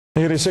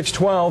It is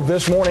 6:12.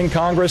 This morning,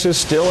 Congress is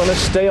still in a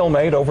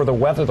stalemate over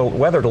whether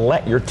to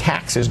let your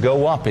taxes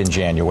go up in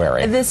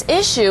January. This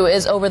issue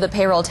is over the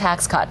payroll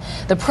tax cut.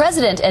 The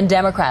president and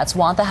Democrats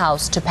want the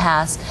House to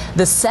pass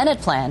the Senate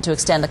plan to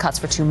extend the cuts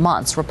for 2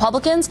 months.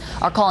 Republicans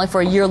are calling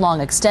for a year-long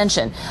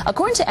extension.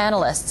 According to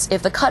analysts,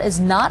 if the cut is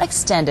not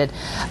extended,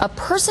 a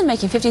person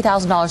making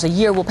 $50,000 a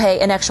year will pay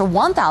an extra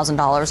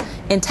 $1,000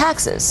 in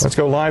taxes. Let's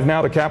go live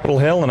now to Capitol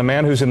Hill and a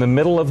man who's in the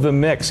middle of the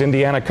mix,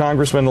 Indiana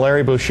Congressman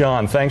Larry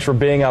Bucshon. Thanks for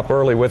being up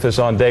early with us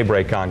on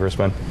Daybreak,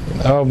 Congressman.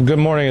 Good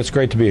morning. It's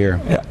great to be here.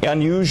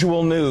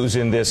 Unusual news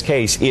in this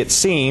case. It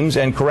seems,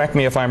 and correct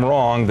me if I'm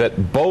wrong,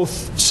 that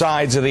both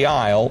sides of the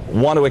aisle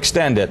want to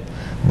extend it,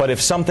 but if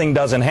something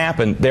doesn't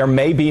happen, there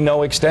may be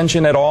no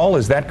extension at all.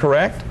 Is that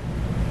correct?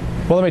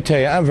 Well, let me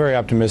tell you, I'm very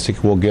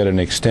optimistic we'll get an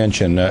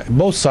extension.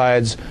 Both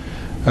sides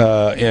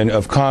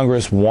of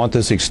Congress want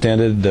this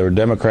extended. The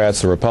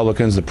Democrats, the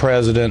Republicans, the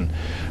President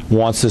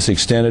wants this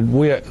extended.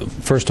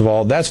 First of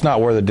all, that's not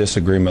where the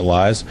disagreement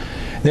lies.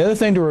 The other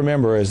thing to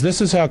remember is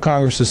this is how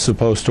Congress is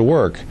supposed to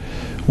work.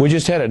 We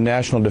just had a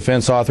National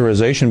Defense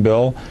Authorization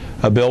bill.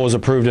 A bill was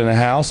approved in the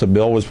House. A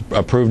bill was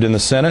approved in the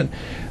Senate.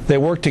 They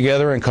worked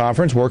together in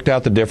conference, worked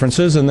out the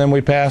differences, and then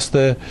we passed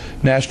the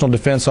National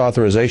Defense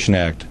Authorization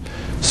Act.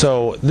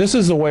 So this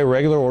is the way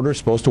regular order is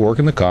supposed to work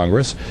in the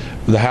Congress.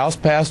 The House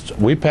passed,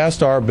 we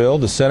passed our bill,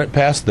 the Senate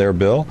passed their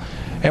bill,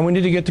 and we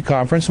need to get to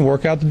conference and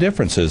work out the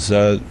differences.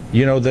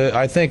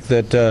 I think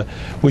that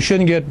we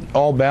shouldn't get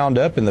all bound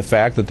up in the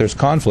fact that there's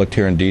conflict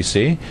here in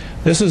D.C.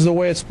 This is the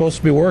way it's supposed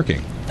to be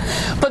working.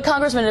 But,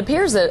 Congressman, it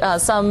appears that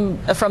some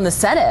from the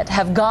Senate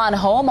have gone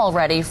home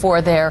already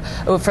for their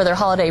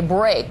holiday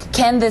break.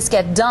 Can this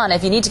get done?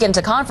 If you need to get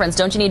into conference,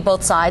 don't you need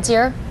both sides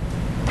here?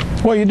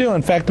 Well, you do.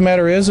 In fact, the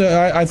matter is,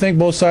 I think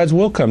both sides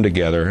will come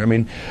together. I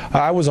mean,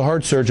 I was a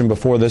heart surgeon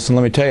before this, and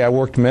let me tell you, I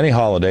worked many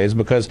holidays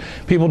because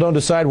people don't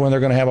decide when they're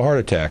going to have a heart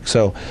attack.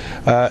 So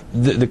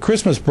the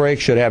Christmas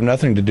break should have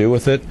nothing to do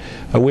with it.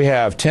 We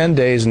have 10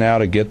 days now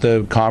to get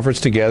the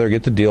conference together,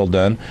 get the deal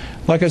done.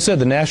 Like I said,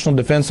 the National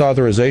Defense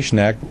Authorization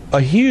Act,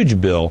 a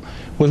huge bill,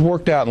 was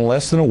worked out in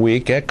less than a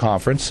week at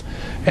conference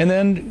and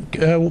then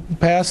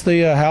passed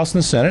the House and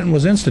the Senate and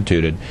was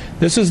instituted.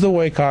 This is the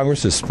way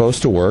Congress is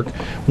supposed to work.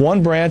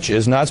 One branch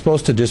is not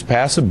supposed to just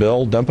pass a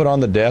bill, dump it on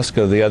the desk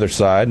of the other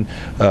side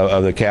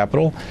of the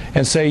Capitol,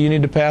 and say you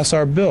need to pass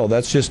our bill.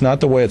 That's just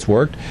not the way it's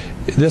worked.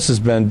 This has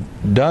been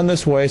done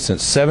this way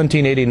since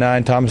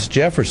 1789. Thomas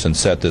Jefferson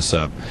set this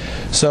up.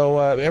 So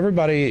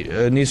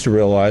everybody needs to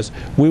realize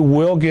we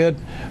will get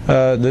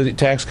the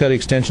tax cut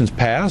extensions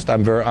passed.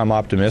 I'm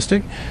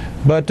optimistic.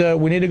 But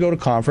we need to go to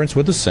conference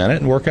with the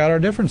Senate and work out our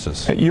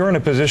differences. You're in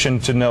a position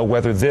to know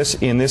whether this,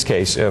 in this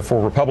case,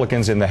 for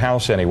Republicans in the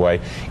House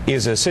anyway,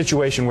 is a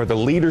situation where the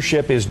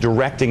leadership is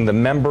directing the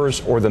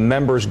members or the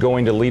members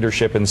going to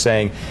leadership and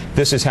saying,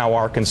 this is how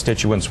our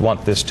constituents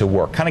want this to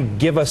work. Kind of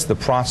give us the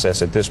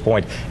process at this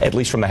point, at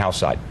least from the House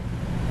side.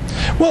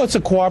 Well, it's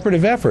a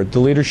cooperative effort. The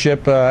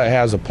leadership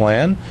has a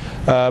plan,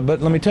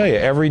 but let me tell you,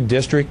 every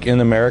district in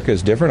America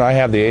is different. I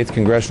have the 8th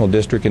Congressional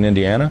District in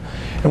Indiana,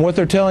 and what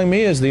they're telling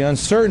me is the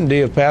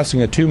uncertainty of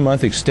passing a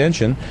 2-month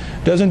extension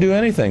doesn't do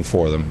anything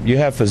for them. You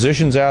have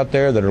physicians out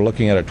there that are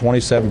looking at a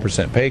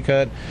 27% pay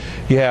cut.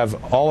 You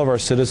have all of our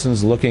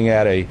citizens looking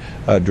at a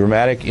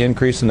dramatic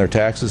increase in their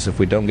taxes if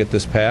we don't get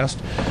this passed.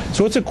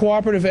 So it's a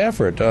cooperative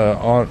effort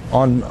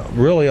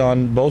really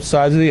on both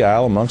sides of the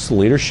aisle amongst the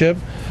leadership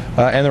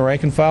and the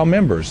rank and file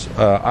members.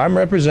 I'm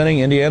representing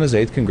Indiana's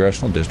 8th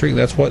Congressional District.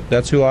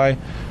 That's who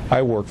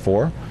I work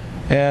for,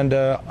 and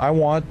I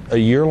want a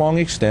year-long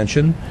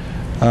extension.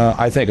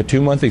 I think a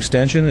 2-month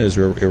extension is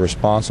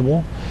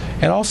irresponsible,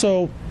 and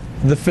also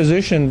the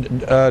physician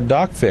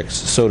doc fix,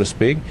 so to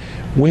speak.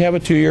 We have a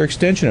 2-year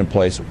extension in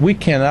place. We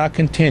cannot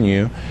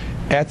continue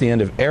at the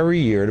end of every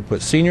year to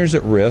put seniors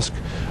at risk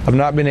of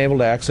not being able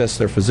to access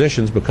their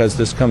physicians because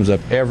this comes up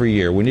every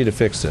year. We need to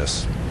fix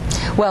this.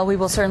 Well, we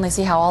will certainly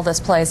see how all this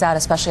plays out,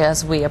 especially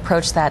as we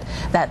approach that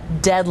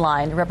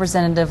deadline.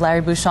 Representative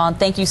Larry Bucshon,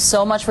 thank you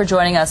so much for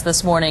joining us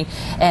this morning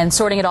and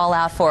sorting it all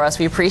out for us.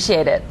 We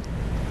appreciate it.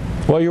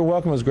 Well, you're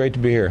welcome. It was great to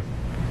be here.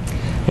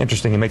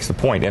 Interesting. He makes the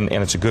point, and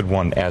it's a good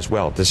one as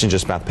well. This isn't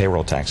just about the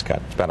payroll tax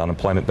cut. It's about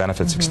unemployment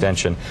benefits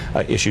extension,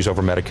 issues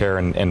over Medicare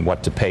and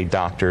what to pay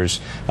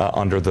doctors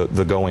under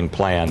the going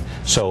plan.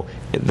 So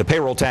the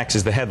payroll tax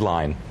is the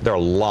headline. There are a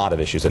lot of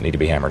issues that need to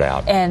be hammered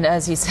out. And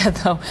as he said,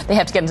 though, they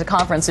have to get into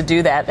conference to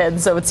do that.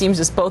 And so it seems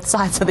just both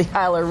sides of the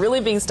aisle are really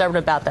being stubborn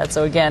about that.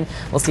 So, again,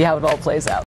 we'll see how it all plays out.